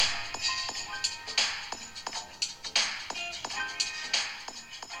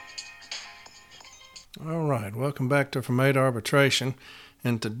right, welcome back to From A to Arbitration,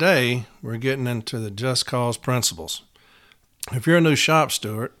 and today we're getting into the just cause principles. If you're a new shop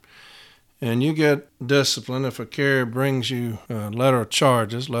steward and you get disciplined if a carrier brings you a letter of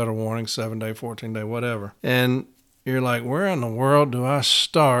charges, letter warning, 7-day, 14-day, whatever, and you're like, where in the world do I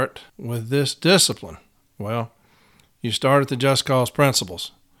start with this discipline? Well, you start at the just cause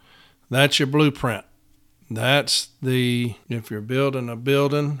principles. That's your blueprint. If you're building a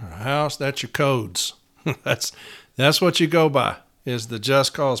building or a house, that's your codes. That's what you go by, is the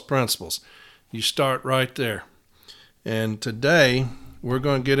just cause principles. You start right there. And today, we're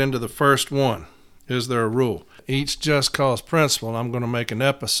going to get into the first one. Is there a rule? Each just cause principle, I'm going to make an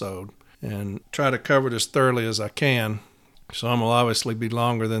episode and try to cover it as thoroughly as I can. Some will obviously be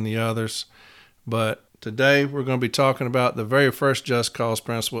longer than the others. But today, we're going to be talking about the very first just cause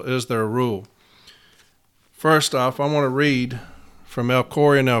principle. Is there a rule? First off, I want to read from El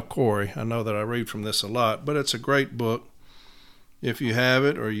Khoury and El Khoury. I know that I read from this a lot, but it's a great book. If you have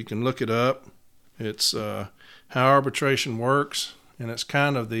it, or you can look it up, it's How Arbitration Works, and it's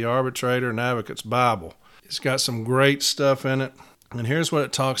kind of the arbitrator and advocate's Bible. It's got some great stuff in it, and here's what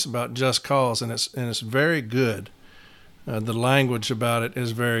it talks about just cause, and it's very good. The language about it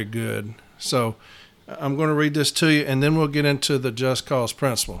is very good. So I'm going to read this to you, and then we'll get into the just cause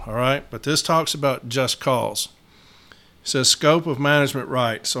principle, all right? But this talks about just cause. It says scope of management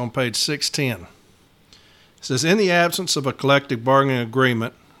rights on page 610. It says, in the absence of a collective bargaining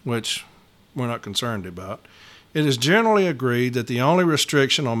agreement, which we're not concerned about, it is generally agreed that the only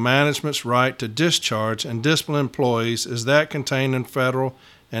restriction on management's right to discharge and discipline employees is that contained in federal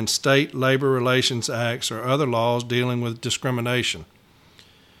and state labor relations acts or other laws dealing with discrimination.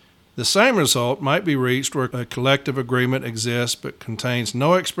 The same result might be reached where a collective agreement exists but contains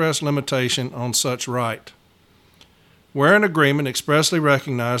no express limitation on such right. Where an agreement expressly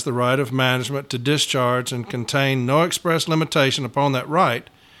recognized the right of management to discharge and contained no express limitation upon that right,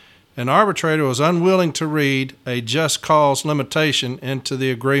 an arbitrator was unwilling to read a just cause limitation into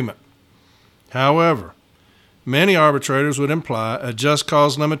the agreement. However, many arbitrators would imply a just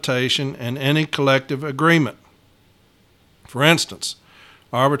cause limitation in any collective agreement. For instance,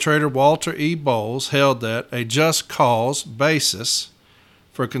 Arbitrator Walter E. Bowles held that a just cause basis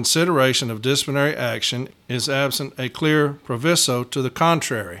for consideration of disciplinary action is absent a clear proviso to the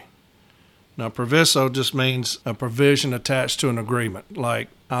contrary. Now, proviso just means a provision attached to an agreement, like,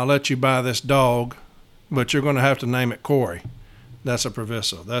 I'll let you buy this dog, but you're going to have to name it Corey. That's a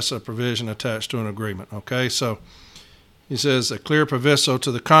proviso. That's a provision attached to an agreement, okay? So he says a clear proviso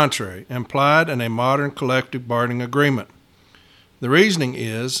to the contrary, implied in a modern collective bargaining agreement. The reasoning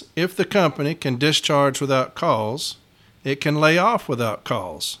is, if the company can discharge without cause, it can lay off without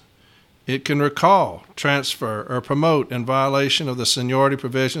cause. It can recall, transfer, or promote in violation of the seniority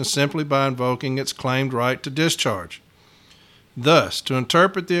provision simply by invoking its claimed right to discharge. Thus, to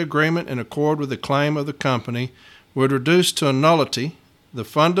interpret the agreement in accord with the claim of the company would reduce to a nullity the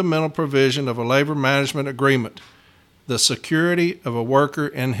fundamental provision of a labor management agreement, the security of a worker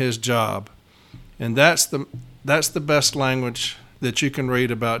in his job. And that's the best language that you can read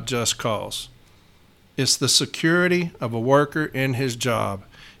about just cause. It's the security of a worker in his job.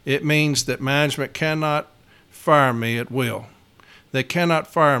 It means that management cannot fire me at will. They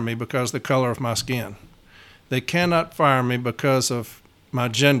cannot fire me because of the color of my skin. They cannot fire me because of my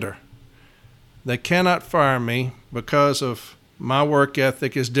gender. They cannot fire me because of my work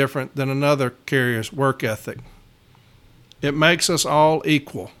ethic is different than another carrier's work ethic. It makes us all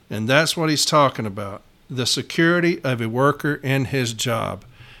equal, and that's what he's talking about. The security of a worker in his job.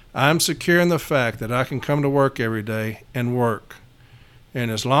 I'm secure in the fact that I can come to work every day and work. And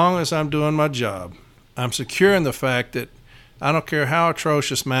as long as I'm doing my job, I'm secure in the fact that I don't care how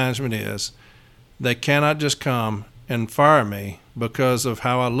atrocious management is, they cannot just come and fire me because of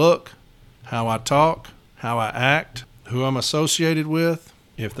how I look, how I talk, how I act, who I'm associated with.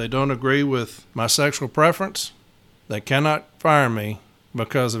 If they don't agree with my sexual preference, they cannot fire me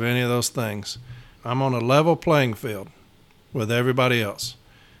because of any of those things. I'm on a level playing field with everybody else.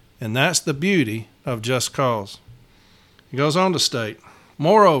 And that's the beauty of just cause. He goes on to state,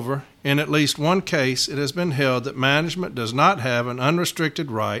 moreover, in at least one case, it has been held that management does not have an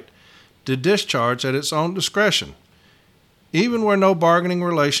unrestricted right to discharge at its own discretion, even where no bargaining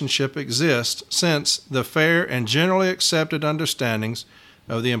relationship exists, since the fair and generally accepted understandings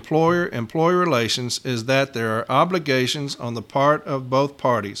of the employer-employee relations is that there are obligations on the part of both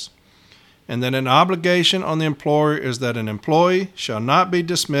parties, and that an obligation on the employer is that an employee shall not be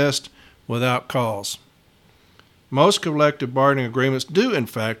dismissed without cause. Most collective bargaining agreements do, in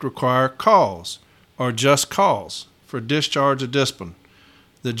fact, require cause or just cause for discharge of discipline.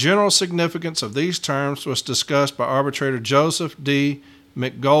 The general significance of these terms was discussed by arbitrator Joseph D.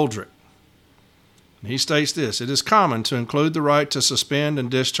 McGoldrick. He states this: it is common to include the right to suspend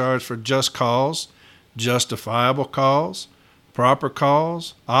and discharge for just cause, justifiable cause, proper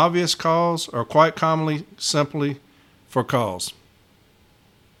cause, obvious cause, or quite commonly simply for cause.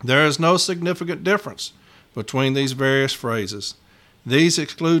 There is no significant difference between these various phrases. These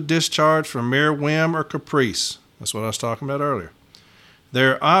exclude discharge for mere whim or caprice. That's what I was talking about earlier. They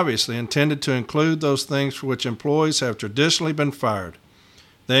are obviously intended to include those things for which employees have traditionally been fired.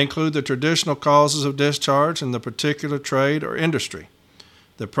 They include the traditional causes of discharge in the particular trade or industry,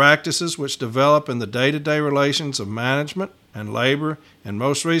 the practices which develop in the day-to-day relations of management and labor, and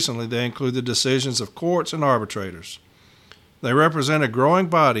most recently they include the decisions of courts and arbitrators. They represent a growing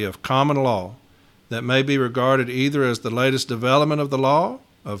body of common law that may be regarded either as the latest development of the law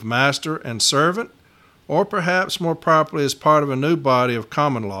of master and servant, or perhaps more properly as part of a new body of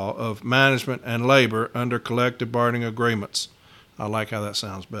common law of management and labor under collective bargaining agreements. I like how that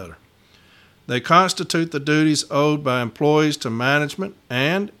sounds better. They constitute the duties owed by employees to management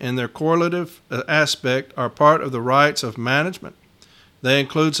and, in their correlative aspect, are part of the rights of management. They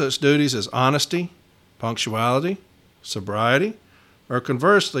include such duties as honesty, punctuality, sobriety, or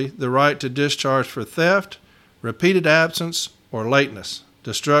conversely, the right to discharge for theft, repeated absence, or lateness,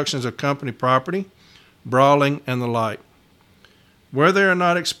 destructions of company property, brawling, and the like. Where they are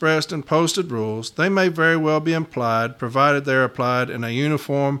not expressed in posted rules, they may very well be implied, provided they are applied in a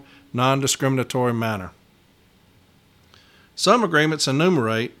uniform, non-discriminatory manner. Some agreements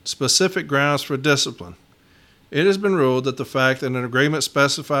enumerate specific grounds for discipline. It has been ruled that the fact that an agreement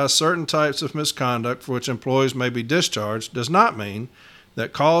specifies certain types of misconduct for which employees may be discharged does not mean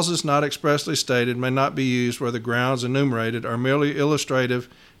that causes not expressly stated may not be used where the grounds enumerated are merely illustrative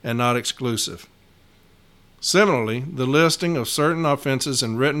and not exclusive. Similarly, the listing of certain offenses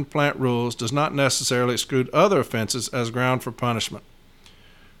in written plant rules does not necessarily exclude other offenses as ground for punishment.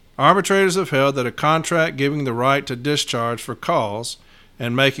 Arbitrators have held that a contract giving the right to discharge for cause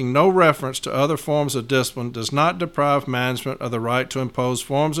and making no reference to other forms of discipline does not deprive management of the right to impose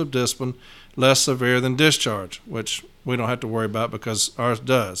forms of discipline less severe than discharge, which we don't have to worry about because ours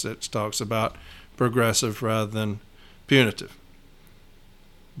does. It talks about progressive rather than punitive.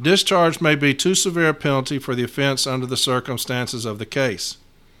 Discharge may be too severe a penalty for the offense under the circumstances of the case.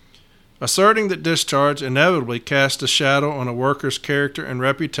 Asserting that discharge inevitably casts a shadow on a worker's character and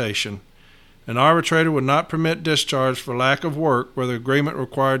reputation, an arbitrator would not permit discharge for lack of work where the agreement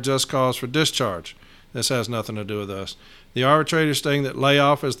required just cause for discharge. This has nothing to do with us. The arbitrator is stating that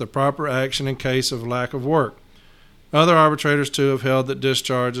layoff is the proper action in case of lack of work. Other arbitrators, too, have held that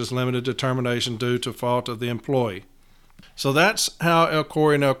discharge is limited to termination due to fault of the employee. So that's how El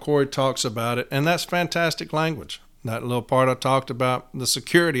Khoury and El Khoury talks about it, and that's fantastic language. That little part I talked about, the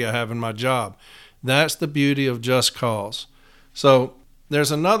security I have in my job. That's the beauty of just cause. So there's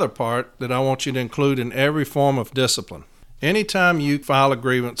another part that I want you to include in every form of discipline. Anytime you file a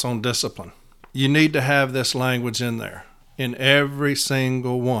grievance on discipline, you need to have this language in there, in every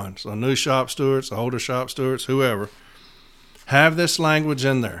single one. So new shop stewards, older shop stewards, whoever, have this language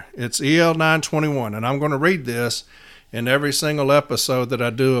in there. It's EL 921, and I'm going to read this in every single episode that I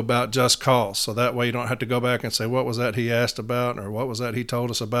do about just cause. So that way you don't have to go back and say, what was that he asked about, or what was that he told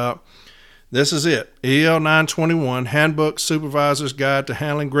us about? This is it. EL 921, Handbook Supervisor's Guide to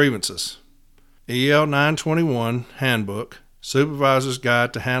Handling Grievances. EL 921, Handbook Supervisor's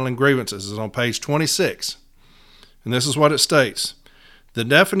Guide to Handling Grievances is on page 26. And this is what it states. The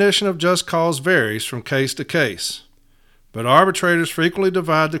definition of just cause varies from case to case, but arbitrators frequently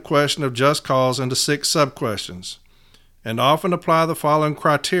divide the question of just cause into 6 sub-questions, and often apply the following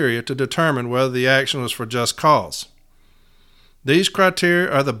criteria to determine whether the action was for just cause. These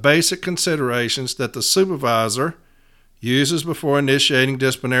criteria are the basic considerations that the supervisor uses before initiating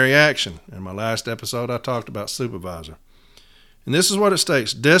disciplinary action. In my last episode, I talked about supervisor. And this is what it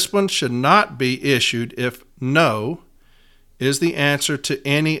states. Discipline should not be issued if no is the answer to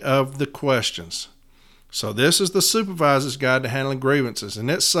any of the questions. So this is the Supervisor's Guide to Handling Grievances, and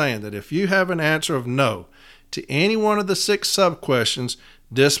it's saying that if you have an answer of no to any one of the 6 sub-questions,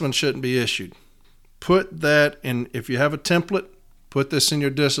 discipline shouldn't be issued. Put that in, if you have a template, put this in your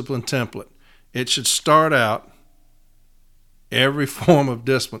discipline template. It should start out every form of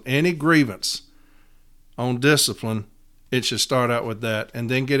discipline. Any grievance on discipline, it should start out with that and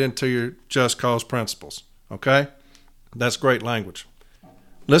then get into your just cause principles. Okay? That's great language.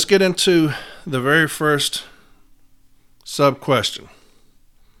 Let's get into the very first sub-question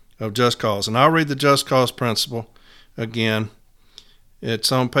of just cause. And I'll read the just cause principle again.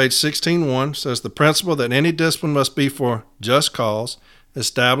 It's on page 16.1. It says the principle that any discipline must be for just cause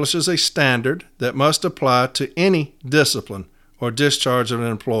establishes a standard that must apply to any discipline or discharge of an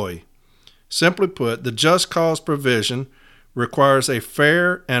employee. Simply put, the just cause provision requires a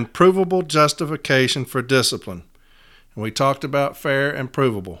fair and provable justification for discipline. And we talked about fair and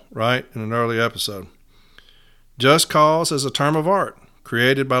provable, right, in an early episode. Just cause is a term of art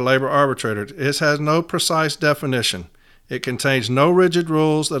created by labor arbitrators. It has no precise definition. It contains no rigid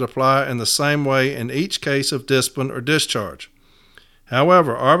rules that apply in the same way in each case of discipline or discharge.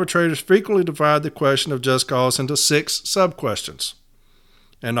 However, arbitrators frequently divide the question of just cause into 6 sub-questions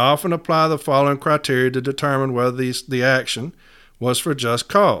and often apply the following criteria to determine whether the action was for just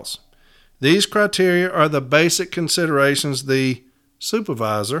cause. These criteria are the basic considerations the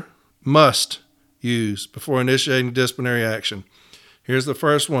supervisor must use before initiating disciplinary action. Here's the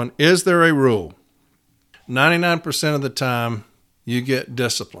first one. Is there a rule? 99% of the time, you get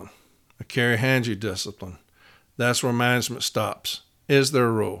discipline. A carrier hands you discipline. That's where management stops. Is there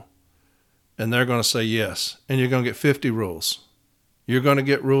a rule? And they're going to say yes. And you're going to get 50 rules. You're going to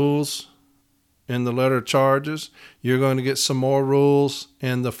get rules in the letter of charges. You're going to get some more rules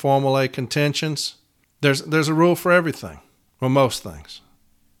in the Formal A contentions. There's a rule for everything, or most things.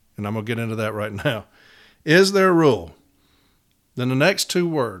 And I'm going to get into that right now. Is there a rule? Then the next 2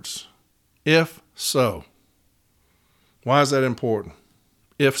 words, if so. Why is that important?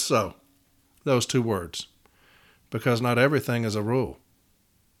 If so, those 2 words. Because not everything is a rule.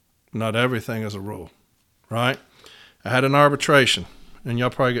 Not everything is a rule, right? I had an arbitration, and y'all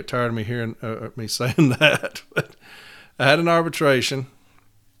probably get tired of me hearing me saying that, but I had an arbitration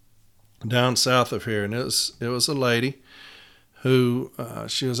down south of here, and it was a lady who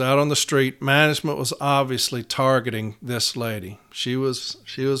she was out on the street. Management was obviously targeting this lady. She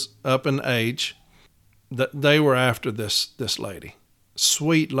was up in age. They were after this lady.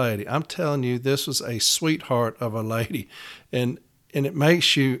 Sweet lady. I'm telling you, this was a sweetheart of a lady, and it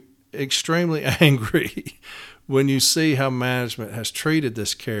makes you extremely angry when you see how management has treated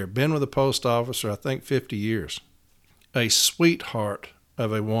this carrier. Been with the post office for, I think, 50 years. A sweetheart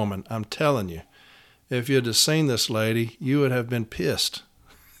of a woman. I'm telling you, if you'd have seen this lady, you would have been pissed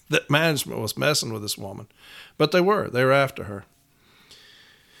that management was messing with this woman. But they were after her.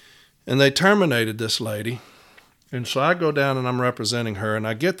 And they terminated this lady. And so I go down and I'm representing her, and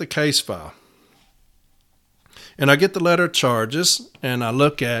I get the case file. And I get the letter of charges, and I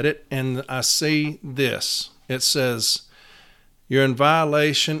look at it, and I see this. It says, you're in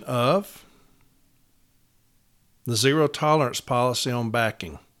violation of the zero tolerance policy on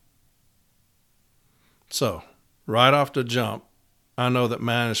backing. So, right off the jump, I know that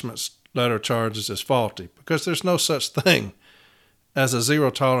management's letter of charges is faulty because there's no such thing as a zero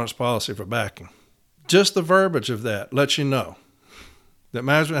tolerance policy for backing. Just the verbiage of that lets you know that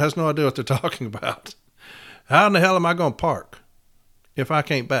management has no idea what they're talking about. How in the hell am I going to park if I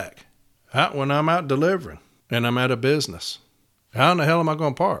can't back? When I'm out delivering and I'm at a business, how in the hell am I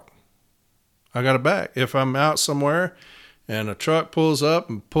going to park? I got to back. If I'm out somewhere and a truck pulls up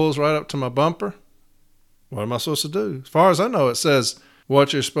and pulls right up to my bumper, what am I supposed to do? As far as I know, it says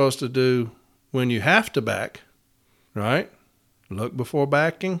what you're supposed to do when you have to back, right? Look before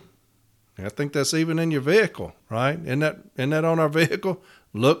backing. I think that's even in your vehicle, right? Isn't that on our vehicle?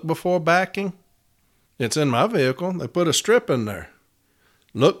 Look before backing. It's in my vehicle. They put a strip in there.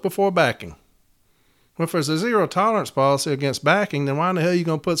 Look before backing. Well, if there's a zero tolerance policy against backing, then why in the hell are you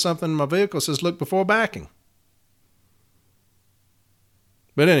going to put something in my vehicle that says look before backing?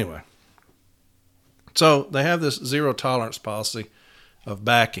 But anyway, so they have this zero tolerance policy of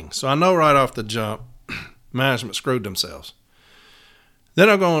backing. So I know right off the jump, management screwed themselves. Then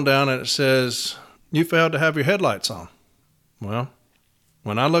I'm going down and it says, you failed to have your headlights on. Well,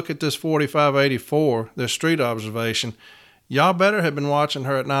 when I look at this 4584, this street observation, y'all better have been watching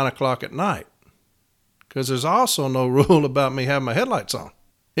her at 9 o'clock at night, because there's also no rule about me having my headlights on.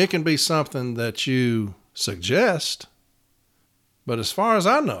 It can be something that you suggest, but as far as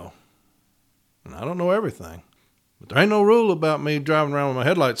I know, and I don't know everything, but there ain't no rule about me driving around with my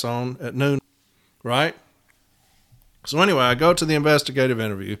headlights on at noon, right? So anyway, I go to the investigative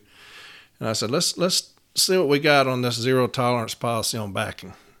interview, and I said, let's see what we got on this zero tolerance policy on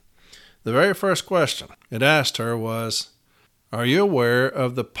backing. The very first question it asked her was, are you aware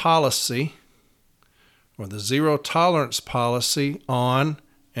of the policy or the zero tolerance policy on,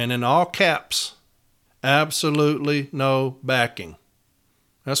 and in all caps, absolutely no backing?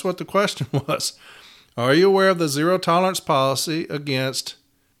 That's what the question was. Are you aware of the zero tolerance policy against,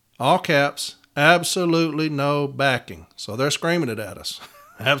 all caps, absolutely no backing? So they're screaming it at us.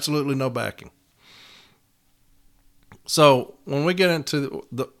 Absolutely no backing. So when we get into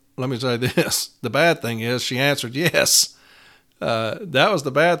let me say this, the bad thing is she answered yes. That was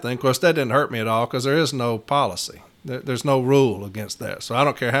the bad thing. Of course, that didn't hurt me at all because there is no policy. There's no rule against that. So I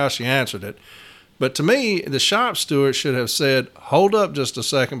don't care how she answered it. But to me, the shop steward should have said, hold up just a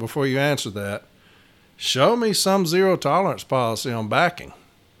second before you answer that. Show me some zero tolerance policy on backing.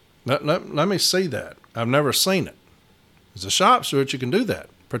 Let me see that. I've never seen it. As a shop steward, you can do that.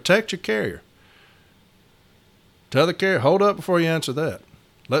 Protect your carrier. Tell the carrier, hold up before you answer that.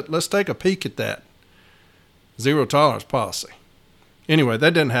 Let's take a peek at that zero tolerance policy. Anyway,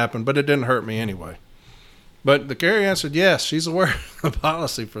 that didn't happen, but it didn't hurt me anyway. But the carrier answered yes, she's aware of the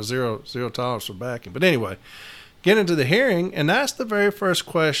policy for zero tolerance for backing. But anyway, get into the hearing, and that's the very first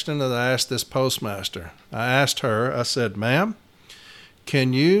question that I asked this postmaster. I asked her, I said, ma'am,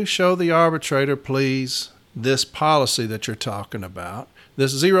 can you show the arbitrator, please, this policy that you're talking about,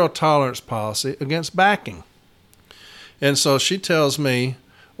 this zero tolerance policy against backing? And so she tells me,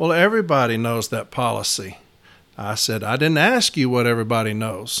 well, everybody knows that policy. I said, I didn't ask you what everybody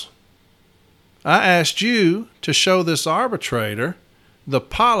knows. I asked you to show this arbitrator the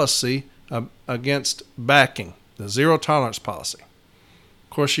policy against backing, the zero tolerance policy. Of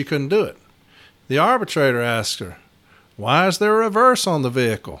course, she couldn't do it. The arbitrator asked her, why is there a reverse on the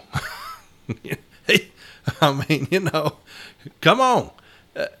vehicle? I mean, come on.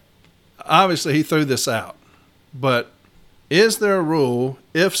 Obviously, he threw this out. But is there a rule?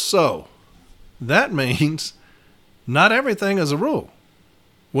 If so, that means not everything is a rule.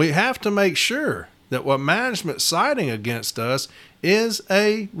 We have to make sure that what management's citing against us is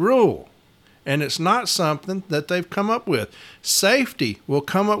a rule. And it's not something that they've come up with. Safety will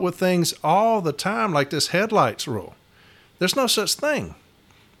come up with things all the time, like this headlights rule. There's no such thing.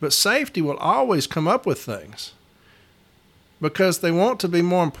 But safety will always come up with things because they want to be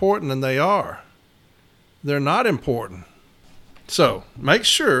more important than they are. They're not important. So make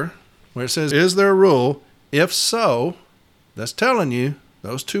sure where it says, is there a rule? If so, that's telling you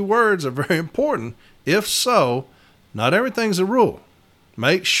those two words are very important. If so, not everything's a rule.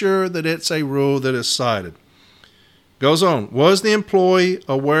 Make sure that it's a rule that is cited. Goes on. Was the employee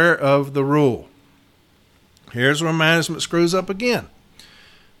aware of the rule? Here's where management screws up again.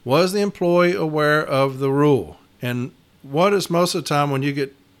 Was the employee aware of the rule? And what is most of the time when you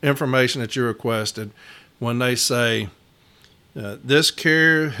get information that you requested, when they say, this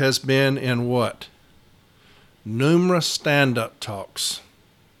carrier has been in what? Numerous stand-up talks.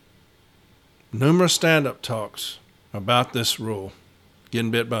 Numerous stand-up talks about this rule.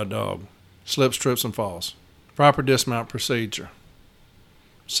 Getting bit by a dog. Slips, trips, and falls. Proper dismount procedure.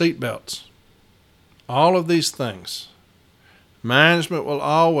 Seat belts. All of these things. Management will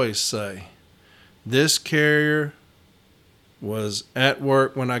always say, this carrier was at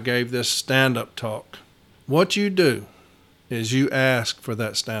work when I gave this stand-up talk. What you do is you ask for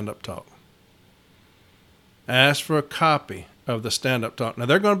that stand-up talk. Ask for a copy of the stand-up talk. Now,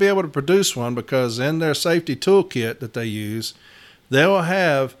 they're going to be able to produce one because in their safety toolkit that they use, they will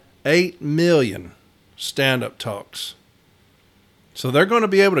have 8 million stand-up talks. So they're going to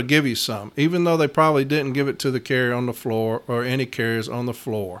be able to give you some, even though they probably didn't give it to the carrier on the floor or any carriers on the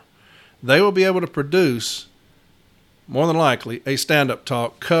floor. They will be able to produce, more than likely, a stand-up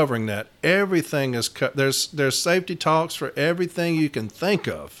talk covering that. Everything is there's safety talks for everything you can think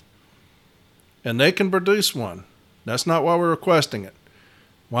of. And they can produce one. That's not why we're requesting it.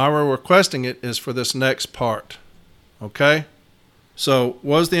 Why we're requesting it is for this next part. Okay? So,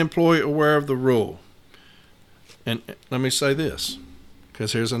 was the employee aware of the rule? And let me say this,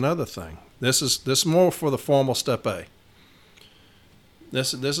 because here's another thing. This is more for the formal step A.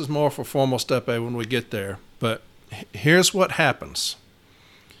 This is more for formal step A when we get there. But here's what happens.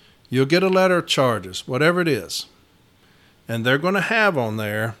 You'll get a letter of charges, whatever it is. And they're going to have on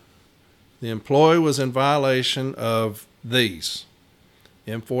there, the employee was in violation of these.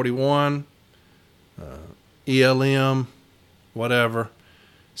 M41, ELM, whatever.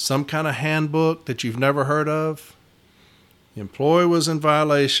 Some kind of handbook that you've never heard of. The employee was in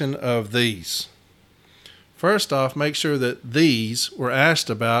violation of these. First off, make sure that these were asked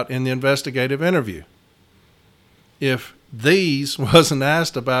about in the investigative interview. If these wasn't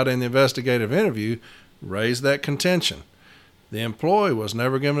asked about in the investigative interview, raise that contention. The employee was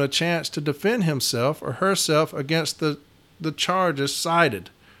never given a chance to defend himself or herself against the charges cited,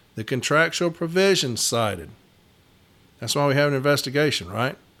 the contractual provisions cited. That's why we have an investigation,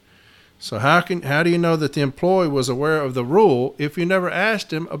 right? So how do you know that the employee was aware of the rule if you never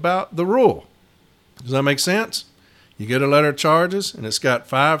asked him about the rule? Does that make sense? You get a letter of charges and it's got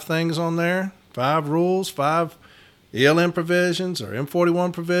 5 things on there, 5 rules, 5 ELM provisions or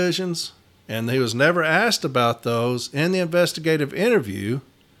M41 provisions, and he was never asked about those in the investigative interview.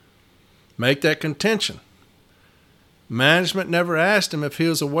 Make that contention. Management never asked him if he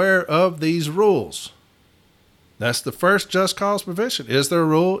was aware of these rules. That's the first just cause provision. Is there a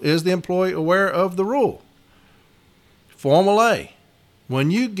rule? Is the employee aware of the rule? Formal A.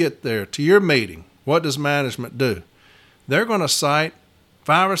 When you get there to your meeting, what does management do? They're going to cite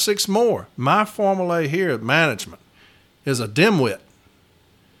 5 or 6 more. My Formal A here at management is a dimwit.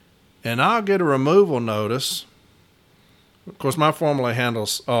 And I'll get a removal notice. Of course, my Formal A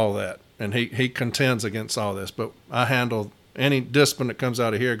handles all that. And he contends against all this. But I handle any discipline that comes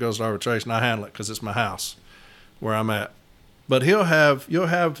out of here, goes to arbitration. I handle it because it's my house where I'm at. But you'll have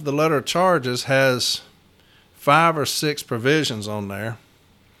the letter of charges has 5 or 6 provisions on there.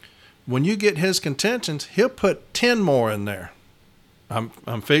 When you get his contentions, he'll put 10 more in there.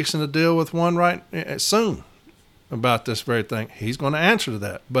 I'm fixing to deal with one right soon about this very thing. He's going to answer to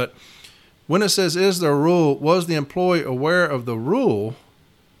that. But when it says, is there a rule, was the employee aware of the rule,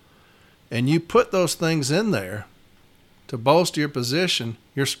 and you put those things in there to bolster your position,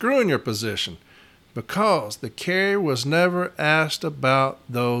 you're screwing your position because the carrier was never asked about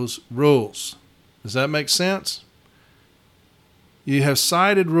those rules. Does that make sense? You have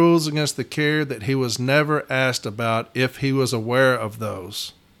cited rules against the carrier that he was never asked about if he was aware of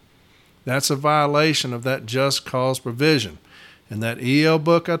those. That's a violation of that just cause provision. And that EL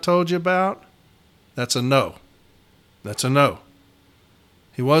book I told you about, that's a no. That's a no.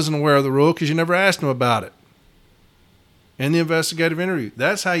 He wasn't aware of the rule because you never asked him about it in the investigative interview.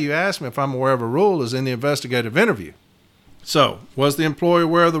 That's how you ask me if I'm aware of a rule, is in the investigative interview. So, was the employee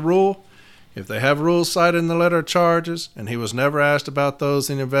aware of the rule? If they have rules cited in the letter of charges and he was never asked about those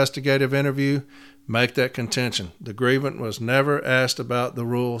in the investigative interview, make that contention. The grievant was never asked about the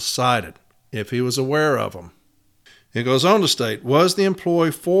rules cited if he was aware of them. It goes on to state, was the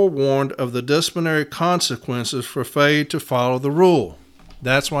employee forewarned of the disciplinary consequences for failure to follow the rule?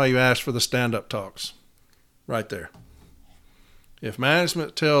 That's why you ask for the stand-up talks. Right there. If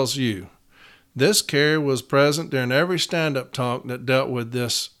management tells you, this carrier was present during every stand-up talk that dealt with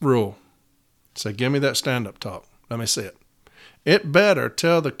this rule, say, give me that stand-up talk. Let me see it. It better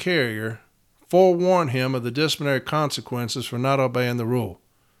tell the carrier, forewarn him of the disciplinary consequences for not obeying the rule.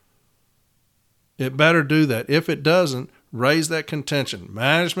 It better do that. If it doesn't, raise that contention.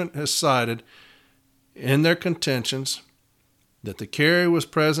 Management has cited in their contentions that the carrier was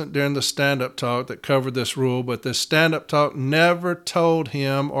present during the stand-up talk that covered this rule, but this stand-up talk never told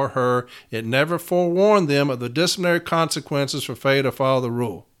him or her, it never forewarned them of the disciplinary consequences for failure to follow the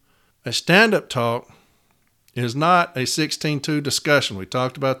rule. A stand-up talk is not a 16-2 discussion. We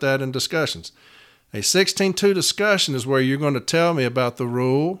talked about that in discussions. A 16-2 discussion is where you're going to tell me about the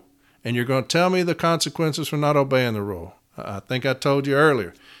rule and you're going to tell me the consequences for not obeying the rule. I think I told you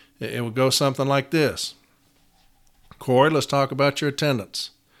earlier. It would go something like this. Corey, let's talk about your attendance.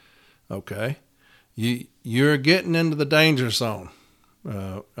 Okay. You're getting into the danger zone.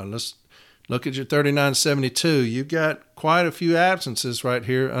 Let's look at your 3972. You've got quite a few absences right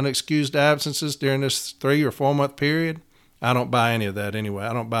here, unexcused absences during this 3 or 4 month period. I don't buy any of that anyway.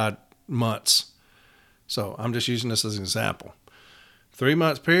 I don't buy months. So I'm just using this as an example. 3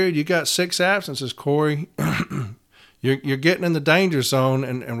 month period, you got 6 absences, Corey. You're getting in the danger zone,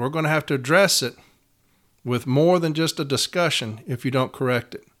 and we're going to have to address it with more than just a discussion if you don't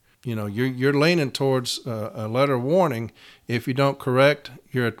correct it. You know, you're leaning towards a letter of warning if you don't correct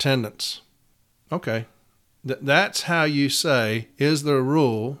your attendance. Okay. That's how you say, is there a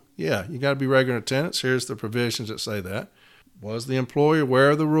rule? Yeah, you got to be regular attendance. Here's the provisions that say that. Was the employee aware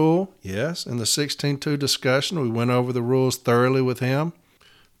of the rule? Yes. In the 16-2 discussion, we went over the rules thoroughly with him.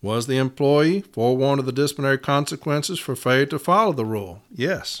 Was the employee forewarned of the disciplinary consequences for failure to follow the rule?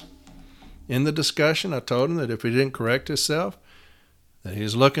 Yes. In the discussion, I told him that if he didn't correct himself, that he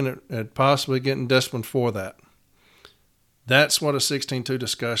was looking at possibly getting disciplined for that. That's what a 16-2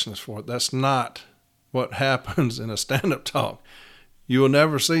 discussion is for. That's not what happens in a stand-up talk. You will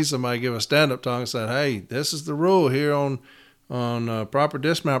never see somebody give a stand-up talk and say, hey, this is the rule here on proper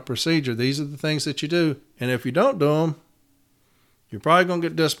dismount procedure. These are the things that you do. And if you don't do them, you're probably going to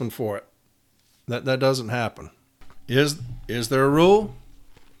get disciplined for it. That doesn't happen. Is there a rule?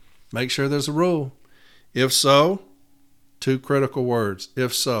 Make sure there's a rule. If so, 2 critical words.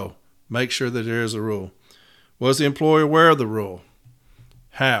 If so, make sure that there is a rule. Was the employee aware of the rule?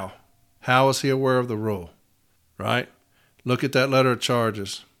 How? How is he aware of the rule? Right? Look at that letter of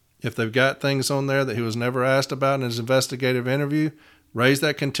charges. If they've got things on there that he was never asked about in his investigative interview, raise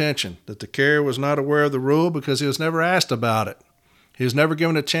that contention that the carrier was not aware of the rule because he was never asked about it. He was never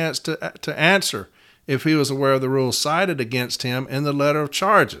given a chance to answer if he was aware of the rules cited against him in the letter of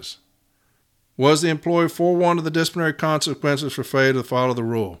charges. Was the employee forewarned of the disciplinary consequences for failure to follow the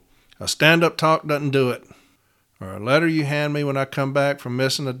rule? A stand-up talk doesn't do it. or a letter you hand me when I come back from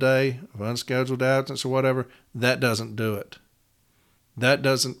missing a day of unscheduled absence or whatever, that doesn't do it. That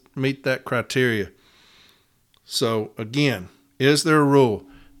doesn't meet that criteria. So again, is there a rule?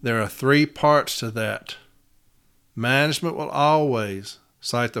 There are 3 parts to that. Management will always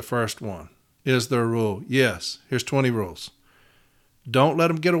cite the first one. Is there a rule? Yes. Here's 20 rules. Don't let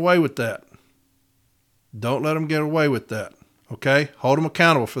them get away with that. Don't let them get away with that. Okay? Hold them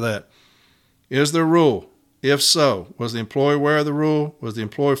accountable for that. Is there a rule? If so, was the employee aware of the rule? Was the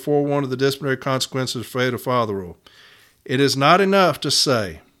employee forewarned of the disciplinary consequences of failure to follow the rule? It is not enough to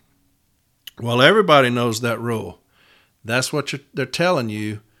say, well, everybody knows that rule. That's what they're telling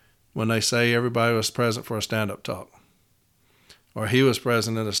you when they say everybody was present for a stand-up talk, or he was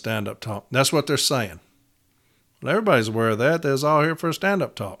present at a stand-up talk. That's what they're saying. Well, everybody's aware of that. They was all here for a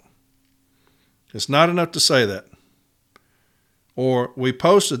stand-up talk. It's not enough to say that. Or we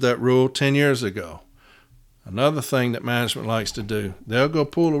posted that rule 10 years ago. Another thing that management likes to do, they'll go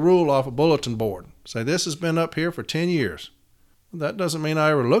pull a rule off a bulletin board. Say, this has been up here for 10 years. That doesn't mean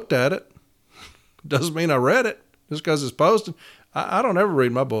I ever looked at it. Doesn't mean I read it. Just because it's posted. I don't ever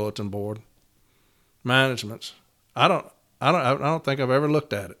read my bulletin board. Management's. I don't think I've ever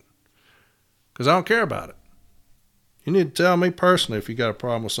looked at it. Because I don't care about it. You need to tell me personally if you got a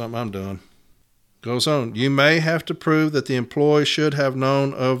problem with something I'm doing. Goes on. You may have to prove that the employee should have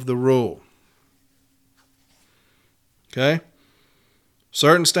known of the rule. Okay?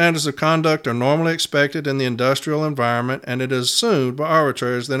 Certain standards of conduct are normally expected in the industrial environment, and it is assumed by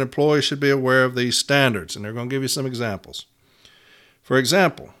arbitrators that employees should be aware of these standards. And they're going to give you some examples. For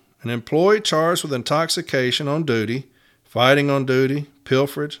example, an employee charged with intoxication on duty, fighting on duty,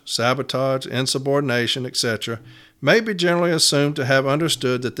 pilferage, sabotage, insubordination, etc., may be generally assumed to have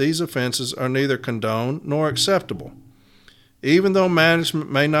understood that these offenses are neither condoned nor acceptable, even though management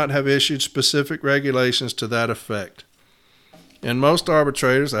may not have issued specific regulations to that effect. In most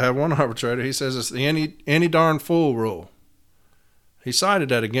arbitrators, I have one arbitrator, he says it's the any darn fool rule. He cited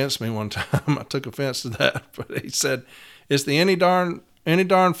that against me one time. I took offense to that, but he said it's the any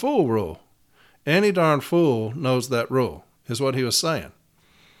darn fool rule. Any darn fool knows that rule, is what he was saying.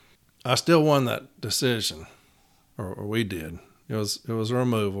 I still won that decision, or we did. It was a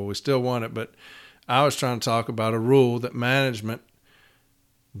removal. We still won it, but I was trying to talk about a rule that management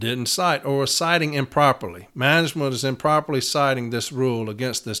didn't cite, or was citing improperly. Management is improperly citing this rule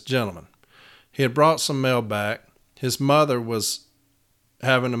against this gentleman. He had brought some mail back. His mother was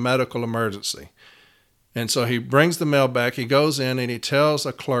having a medical emergency. And so he brings the mail back. He goes in and he tells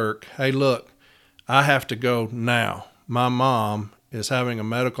a clerk, hey, look, I have to go now. My mom is having a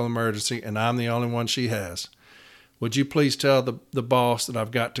medical emergency and I'm the only one she has. Would you please tell the boss that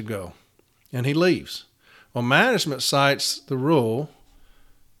I've got to go? And he leaves. Well, management cites the rule.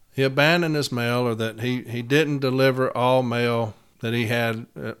 He abandoned his mail, or that he didn't deliver all mail that he had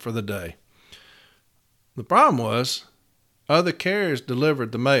for the day. The problem was other carriers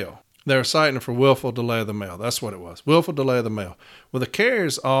delivered the mail. They were citing for willful delay of the mail. That's what it was, willful delay of the mail. Well, the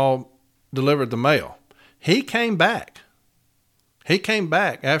carriers all delivered the mail. He came back. He came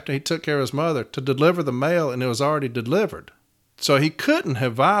back after he took care of his mother to deliver the mail, and it was already delivered. So he couldn't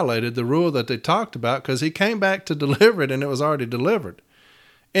have violated the rule that they talked about because he came back to deliver it and it was already delivered.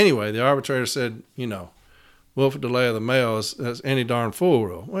 Anyway, the arbitrator said, willful delay of the mail is any darn fool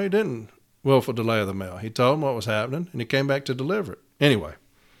rule. Well, he didn't willful delay of the mail. He told him what was happening, and he came back to deliver it. Anyway,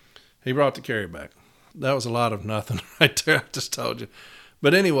 he brought the carrier back. That was a lot of nothing right there, I just told you.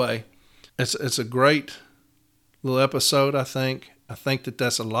 But anyway, it's a great little episode, I think. I think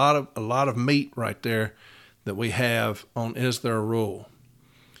that's a lot of meat right there that we have on Is There a Rule?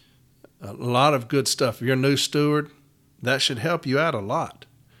 A lot of good stuff. If you're a new steward, that should help you out a lot.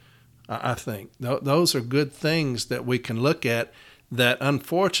 I think those are good things that we can look at that,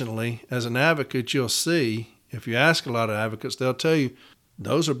 unfortunately, as an advocate, you'll see, if you ask a lot of advocates, they'll tell you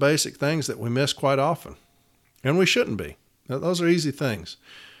those are basic things that we miss quite often, and we shouldn't be. Those are easy things.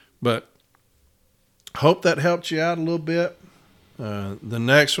 But hope that helped you out a little bit. The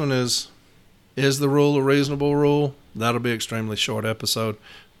next one is the rule a reasonable rule? That'll be an extremely short episode,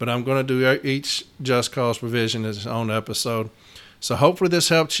 but I'm going to do each just cause provision as its own episode. So hopefully this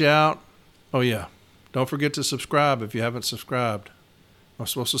helps you out. Oh, yeah. Don't forget to subscribe if you haven't subscribed. I'm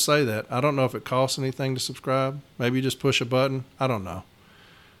supposed to say that. I don't know if it costs anything to subscribe. Maybe you just push a button. I don't know.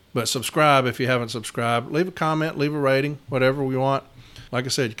 But subscribe if you haven't subscribed. Leave a comment, leave a rating, whatever we want. Like I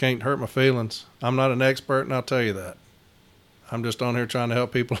said, you can't hurt my feelings. I'm not an expert, and I'll tell you that. I'm just on here trying to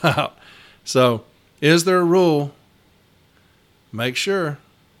help people out. So, is there a rule? Make sure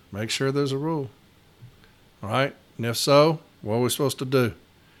there's a rule. All right? And if so, what are we supposed to do?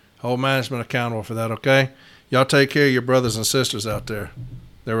 Hold management accountable for that, okay? Y'all take care of your brothers and sisters out there.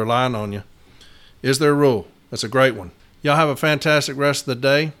 They're relying on you. Is there a rule? That's a great one. Y'all have a fantastic rest of the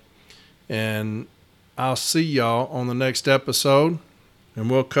day, and I'll see y'all on the next episode,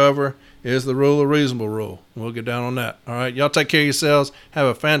 and we'll cover is the rule a reasonable rule. We'll get down on that. All right, y'all take care of yourselves. Have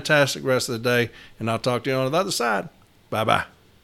a fantastic rest of the day, and I'll talk to you on the other side. Bye-bye.